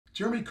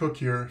Jeremy Cook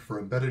here for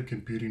Embedded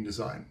Computing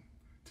Design.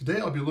 Today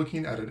I'll be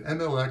looking at an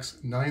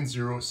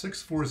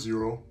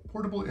MLX90640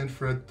 portable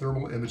infrared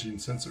thermal imaging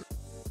sensor.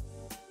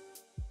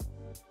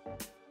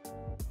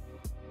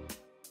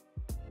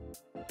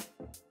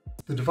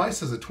 The device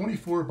has a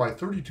 24 by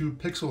 32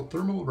 pixel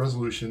thermal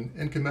resolution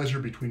and can measure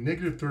between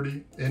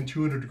 -30 and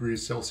 200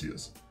 degrees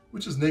Celsius,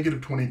 which is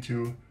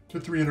 -22 to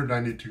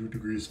 392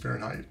 degrees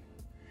Fahrenheit.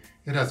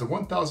 It has a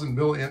 1000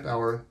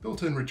 mAh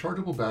built-in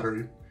rechargeable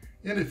battery,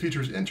 and it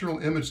features internal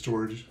image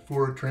storage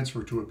for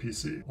transfer to a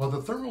PC. While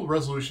the thermal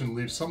resolution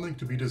leaves something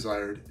to be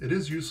desired, it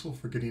is useful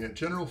for getting a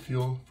general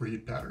feel for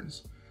heat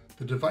patterns.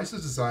 The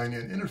device's design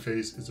and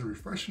interface is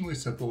refreshingly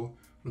simple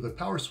with a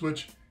power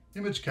switch,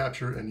 image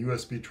capture, and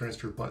USB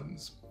transfer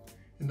buttons.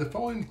 In the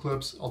following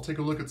clips, I'll take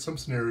a look at some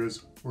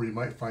scenarios where you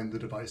might find the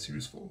device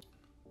useful.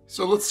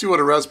 So let's see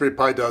what a Raspberry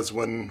Pi does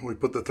when we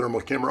put the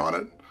thermal camera on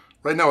it.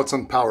 Right now it's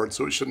unpowered,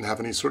 so it shouldn't have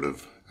any sort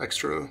of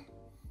extra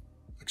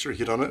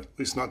heat on it, at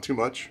least not too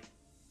much.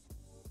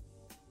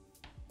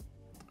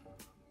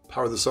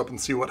 Power this up and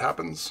see what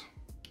happens.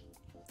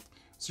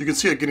 So you can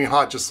see it getting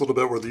hot just a little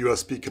bit where the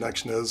USB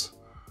connection is.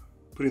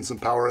 Putting some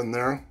power in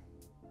there.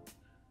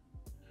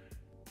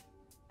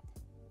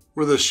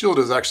 Where the shield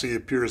is actually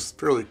appears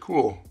fairly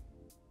cool.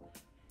 A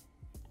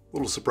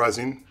little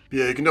surprising. But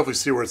yeah, you can definitely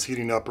see where it's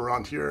heating up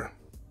around here.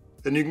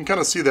 And you can kind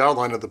of see the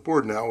outline of the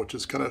board now, which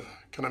is kind of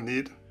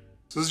neat.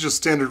 So this is just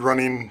standard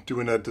running,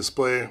 doing a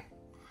display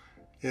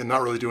and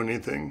not really doing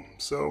anything.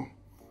 So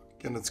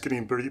again, it's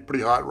getting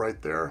pretty hot right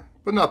there.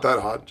 But not that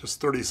hot, just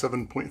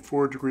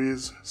 37.4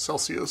 degrees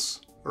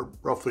Celsius, or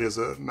roughly as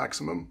a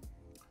maximum.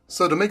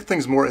 So to make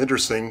things more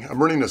interesting,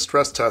 I'm running a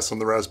stress test on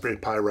the Raspberry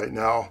Pi right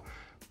now.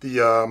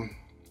 Let's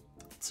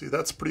see,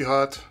 that's pretty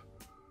hot.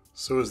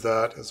 So is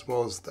that, as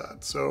well as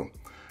that. So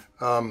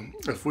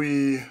if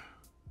we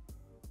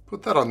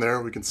put that on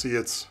there, we can see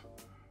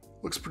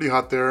looks pretty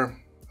hot there.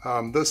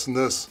 This and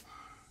this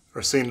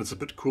are saying it's a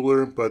bit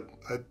cooler, but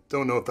I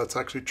don't know if that's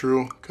actually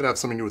true. Could have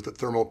something to do with the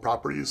thermal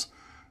properties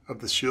of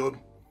the shield.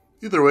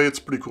 Either way, it's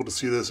pretty cool to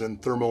see this in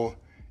thermal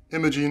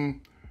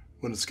imaging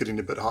when it's getting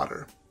a bit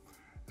hotter.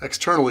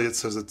 Externally, it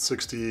says it's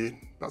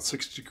about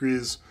 60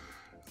 degrees,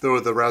 though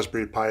the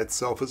Raspberry Pi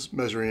itself is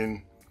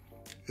measuring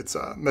its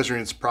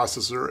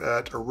processor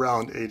at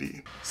around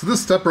 80. So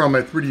this stepper on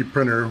my 3D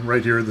printer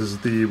right here, this is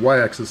the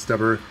Y-axis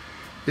stepper.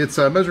 It's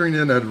measuring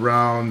in at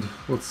around,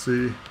 let's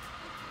see,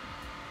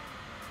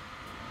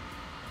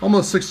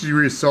 almost 60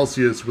 degrees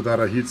Celsius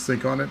without a heat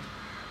sink on it.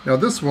 Now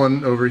this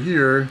one over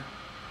here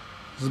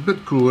is a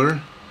bit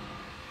cooler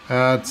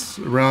at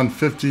around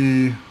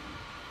 50,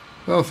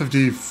 well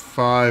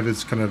 55,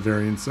 it's kind of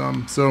varying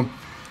some. So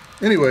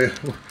anyway,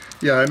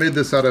 yeah, I made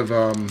this out of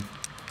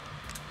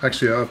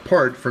actually a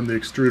part from the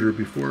extruder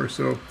before.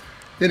 So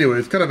anyway,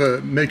 it's kind of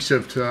a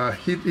makeshift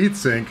heat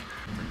sink.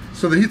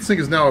 So the heat sink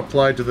is now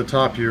applied to the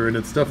top here, and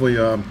it's definitely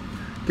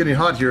getting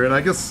hot here. And I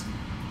guess,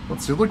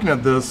 let's see, looking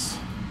at this,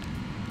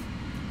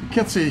 you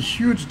can't see a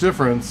huge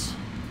difference.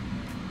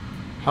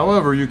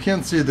 However, you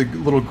can see the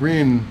little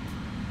green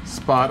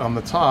spot on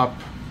the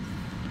top.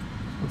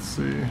 Let's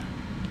see.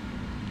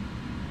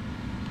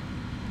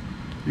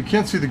 You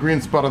can't see the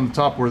green spot on the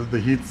top where the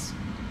heat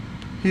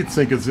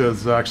sink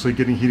is actually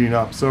heating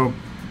up. So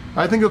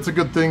I think that's a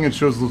good thing. It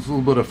shows it's a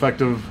little bit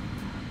effective.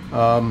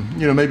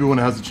 You know, maybe when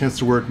it has a chance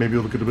to work, maybe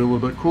it'll get a little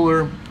bit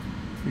cooler.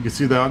 You can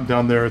see that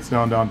down there, it's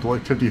now down to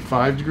like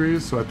 55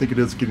 degrees. So I think it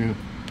is getting a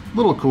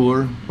little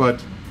cooler,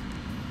 but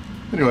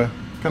anyway,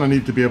 kind of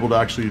neat to be able to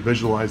actually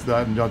visualize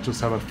that and not just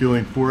have a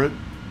feeling for it.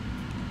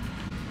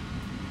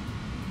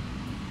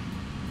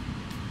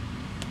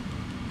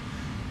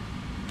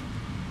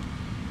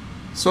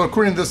 So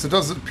according to this, it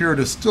does appear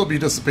to still be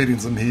dissipating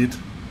some heat.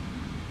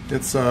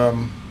 It's,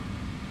 let's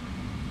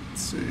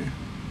see.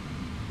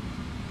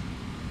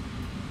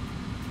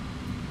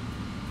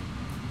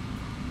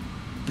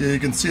 Yeah, you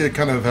can see it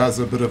kind of has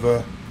a bit of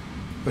a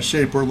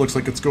shape where it looks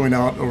like it's going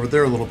out over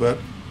there a little bit.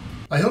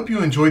 I hope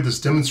you enjoyed this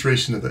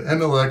demonstration of the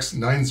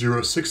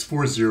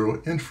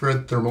MLX90640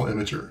 Infrared Thermal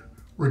Imager.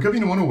 We're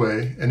giving one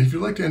away, and if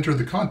you'd like to enter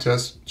the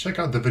contest, check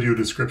out the video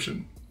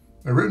description.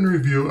 A written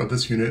review of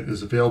this unit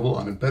is available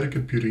on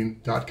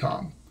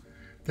embeddedcomputing.com.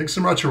 Thanks so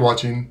much for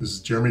watching. This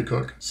is Jeremy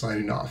Cook,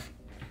 signing off.